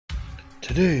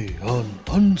Today on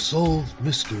Unsolved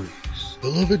Mysteries,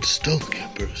 beloved stealth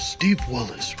camper Steve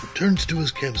Wallace returns to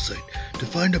his campsite to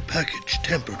find a package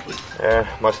tampered with.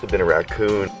 Must have been a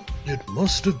raccoon. It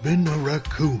must have been a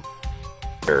raccoon.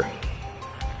 Or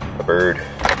a bird.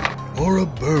 Or a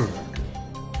bird.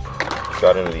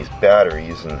 Got into these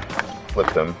batteries and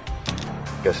flipped them.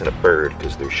 Guessing a bird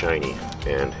because they're shiny.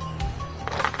 And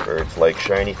birds like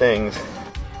shiny things.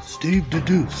 Steve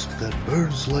deduced that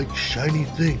birds like shiny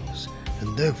things,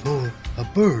 and therefore a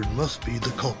bird must be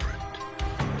the culprit.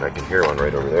 I can hear one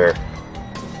right over there.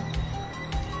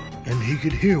 And he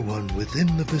could hear one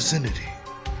within the vicinity.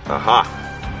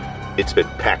 Aha! It's been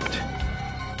pecked.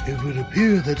 It would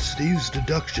appear that Steve's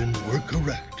deductions were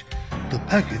correct. The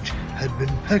package had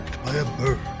been pecked by a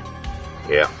bird.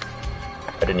 Yeah.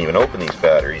 I didn't even open these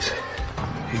batteries.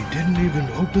 He didn't even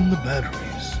open the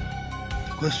batteries.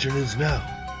 The question is now,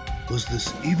 was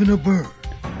this even a bird?